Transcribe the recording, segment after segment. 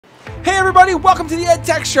everybody, welcome to the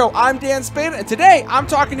EdTech Show. I'm Dan Spada, and today I'm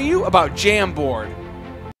talking to you about Jamboard.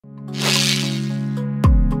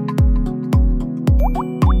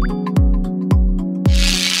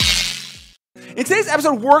 In today's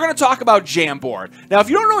episode, we're going to talk about Jamboard. Now, if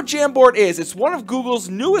you don't know what Jamboard is, it's one of Google's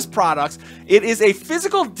newest products. It is a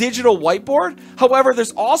physical digital whiteboard. However,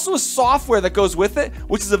 there's also a software that goes with it,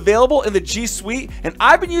 which is available in the G Suite, and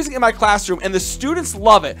I've been using it in my classroom, and the students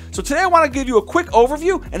love it. So today I want to give you a quick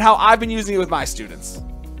overview and how I've been using it with my students.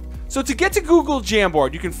 So to get to Google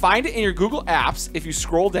Jamboard, you can find it in your Google Apps if you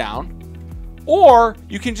scroll down, or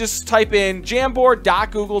you can just type in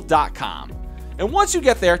jamboard.google.com. And once you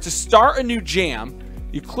get there, to start a new jam,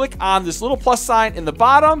 you click on this little plus sign in the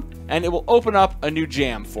bottom, and it will open up a new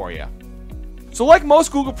jam for you. So like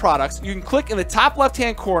most Google products, you can click in the top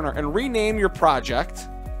left-hand corner and rename your project.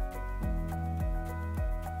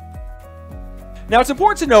 Now, it's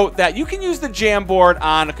important to note that you can use the Jamboard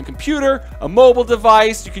on a computer, a mobile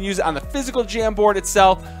device. You can use it on the physical Jamboard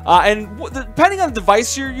itself. And depending on the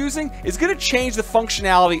device you're using, it's going to change the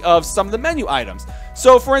functionality of some of the menu items.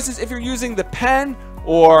 So, for instance, if you're using the pen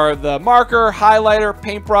or the marker, highlighter,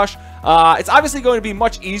 paintbrush, it's obviously going to be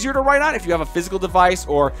much easier to write on if you have a physical device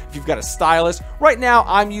or if you've got a stylus. Right now,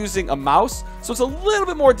 I'm using a mouse, so it's a little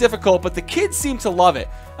bit more difficult, but the kids seem to love it.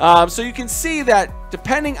 So you can see that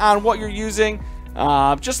depending on what you're using,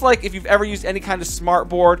 just like if you've ever used any kind of smart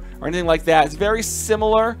board or anything like that, it's very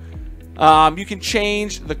similar. You can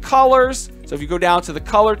change the colors. So if you go down to the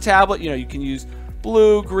color tablet, you can use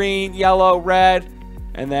blue, green, yellow, red,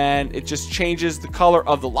 and then it just changes the color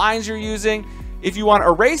of the lines you're using. If you want to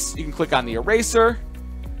erase, you can click on the eraser,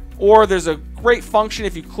 or there's a great function.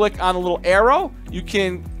 If you click on the little arrow, you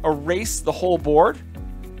can erase the whole board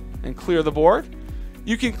and clear the board.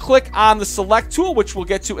 You can click on the select tool, which we'll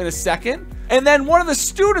get to in a second. And then one of the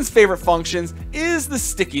students' favorite functions is the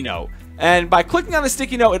sticky note. And by clicking on the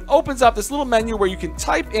sticky note, it opens up this little menu where you can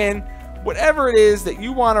type in whatever it is that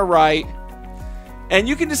you want to write. And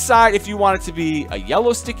you can decide if you want it to be a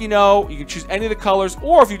yellow sticky note. You can choose any of the colors,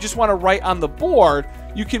 or if you just want to write on the board,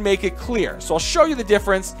 you can make it clear. So I'll show you the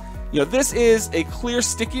difference. This is a clear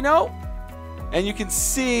sticky note, and you can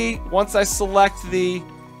see once I select the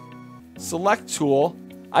select tool,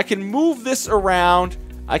 I can move this around.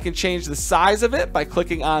 I can change the size of it by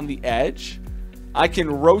clicking on the edge. I can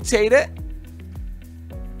rotate it,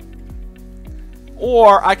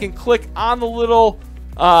 or I can click on the little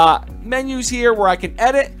menus here where I can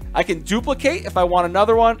edit. I can duplicate if I want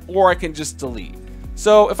another one, or I can just delete.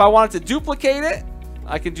 So if I wanted to duplicate it,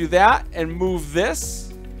 I can do that and move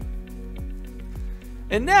this.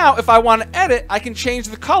 And now if I want to edit, I can change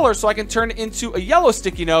the color so I can turn it into a yellow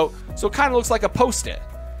sticky note, so it kind of looks like a post-it.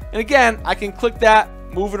 And again, I can click that,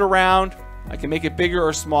 move it around. I can make it bigger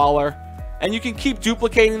or smaller. And you can keep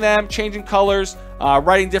duplicating them, changing colors,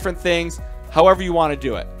 writing different things, however you want to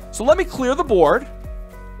do it. So let me clear the board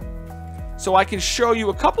so I can show you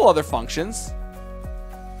a couple other functions.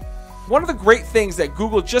 One of the great things that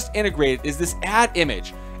Google just integrated is this add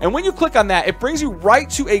image. And when you click on that, it brings you right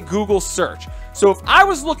to a Google search. So if I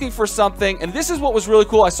was looking for something, and this is what was really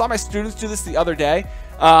cool, I saw my students do this the other day,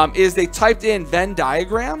 is they typed in Venn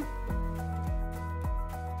diagram,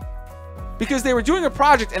 because they were doing a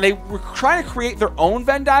project and they were trying to create their own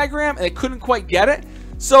Venn diagram and they couldn't quite get it.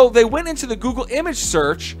 So they went into the Google image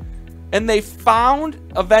search and they found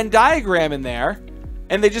a Venn diagram in there,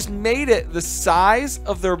 and they just made it the size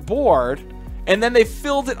of their board, and then they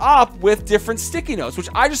filled it up with different sticky notes, which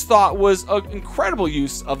I just thought was an incredible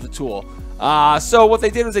use of the tool. So what they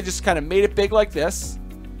did was they just kind of made it big like this,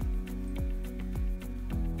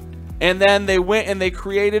 and then they went and they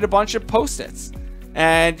created a bunch of post-its.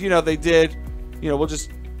 And they did, we'll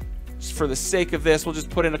just for the sake of this, we'll just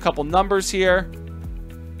put in a couple numbers here.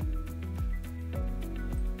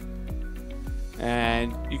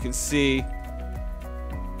 And you can see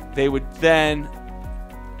they would then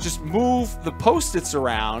just move the post-its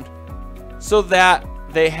around so that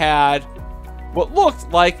they had what looked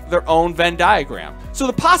like their own Venn diagram. So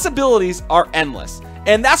the possibilities are endless.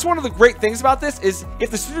 And that's one of the great things about this is if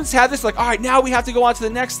the students had this, like, all right, now we have to go on to the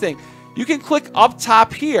next thing. You can click up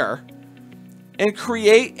top here and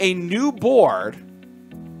create a new board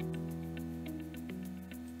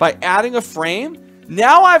by adding a frame.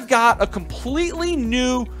 Now I've got a completely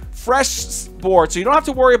new, fresh board. So you don't have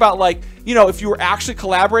to worry about, like, if you were actually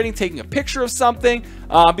collaborating, taking a picture of something,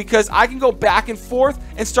 because I can go back and forth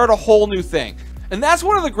and start a whole new thing. And that's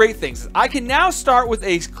one of the great things. I can now start with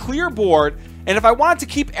a clear board, and if I wanted to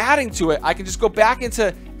keep adding to it, I can just go back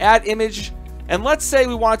into add image. And let's say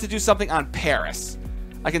we wanted to do something on Paris.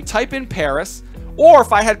 I can type in Paris, Or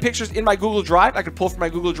if I had pictures in my Google Drive, I could pull from my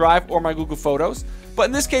Google Drive or my Google Photos. But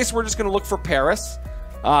in this case, we're just going to look for Paris.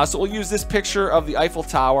 So we'll use this picture of the Eiffel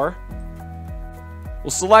Tower.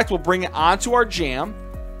 We'll select, we'll bring it onto our jam.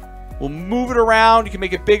 We'll move it around. You can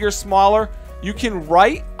make it bigger, smaller. You can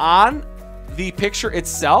write on the picture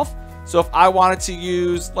itself. So if I wanted to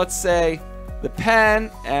use, let's say, the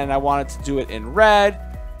pen, and I wanted to do it in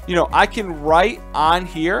red, you know, I can write on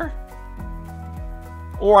here.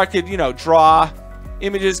 Or I could, you know, draw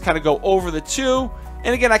images, kind of go over the two.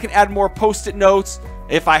 And again, I can add more post-it notes.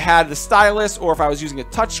 If I had the stylus or if I was using a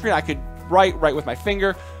touchscreen, I could write with my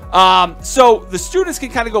finger. So the students can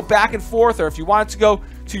kind of go back and forth, or if you wanted to go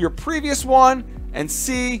to your previous one and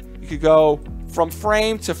see, you could go from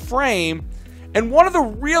frame to frame. And one of the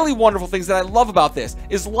really wonderful things that I love about this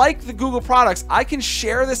is, like the Google products, I can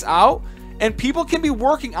share this out and people can be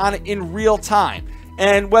working on it in real time.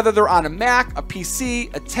 And whether they're on a Mac, a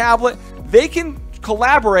PC, a tablet, they can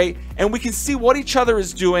collaborate and we can see what each other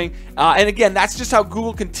is doing. And again, that's just how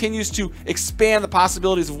Google continues to expand the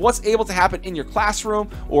possibilities of what's able to happen in your classroom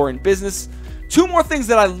or in business. Two more things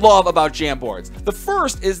that I love about Jamboards. The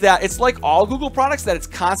first is that it's like all Google products, that it's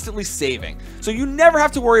constantly saving. So you never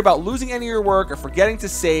have to worry about losing any of your work or forgetting to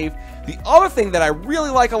save. The other thing that I really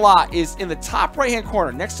like a lot is in the top right-hand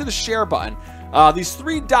corner, next to the share button, these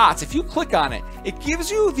three dots. If you click on it, it gives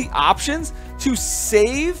you the options to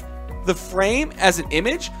save the frame as an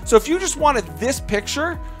image. So if you just wanted this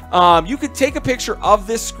picture, you could take a picture of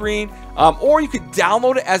this screen, or you could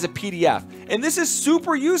download it as a PDF. And this is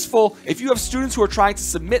super useful if you have students who are trying to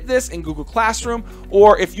submit this in Google Classroom,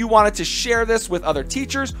 or if you wanted to share this with other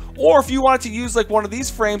teachers, or if you wanted to use like one of these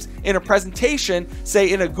frames in a presentation,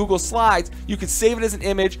 say in a Google Slides, you could save it as an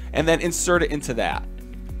image and then insert it into that.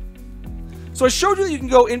 So I showed you that you can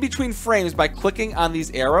go in between frames by clicking on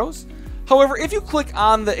these arrows. However, if you click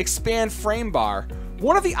on the expand frame bar,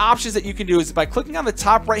 one of the options that you can do is, by clicking on the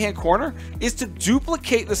top right hand corner, is to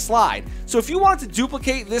duplicate the slide. So if you wanted to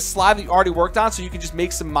duplicate this slide that you already worked on so you can just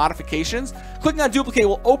make some modifications, clicking on duplicate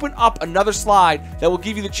will open up another slide that will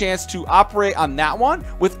give you the chance to operate on that one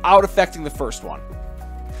without affecting the first one.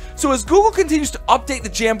 So as Google continues to update the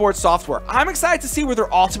Jamboard software, I'm excited to see where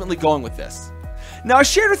they're ultimately going with this. Now, I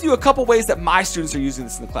shared with you a couple ways that my students are using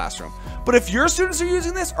this in the classroom. But if your students are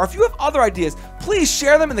using this, or if you have other ideas, please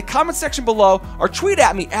share them in the comment section below or tweet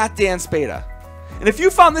at me at Dan Spada. And if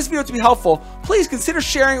you found this video to be helpful, please consider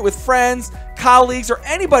sharing it with friends, colleagues, or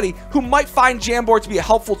anybody who might find Jamboard to be a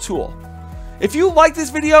helpful tool. If you like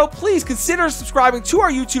this video, please consider subscribing to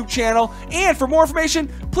our YouTube channel. And for more information,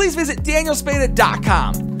 please visit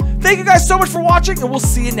danielspada.com. Thank you guys so much for watching, and we'll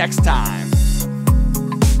see you next time.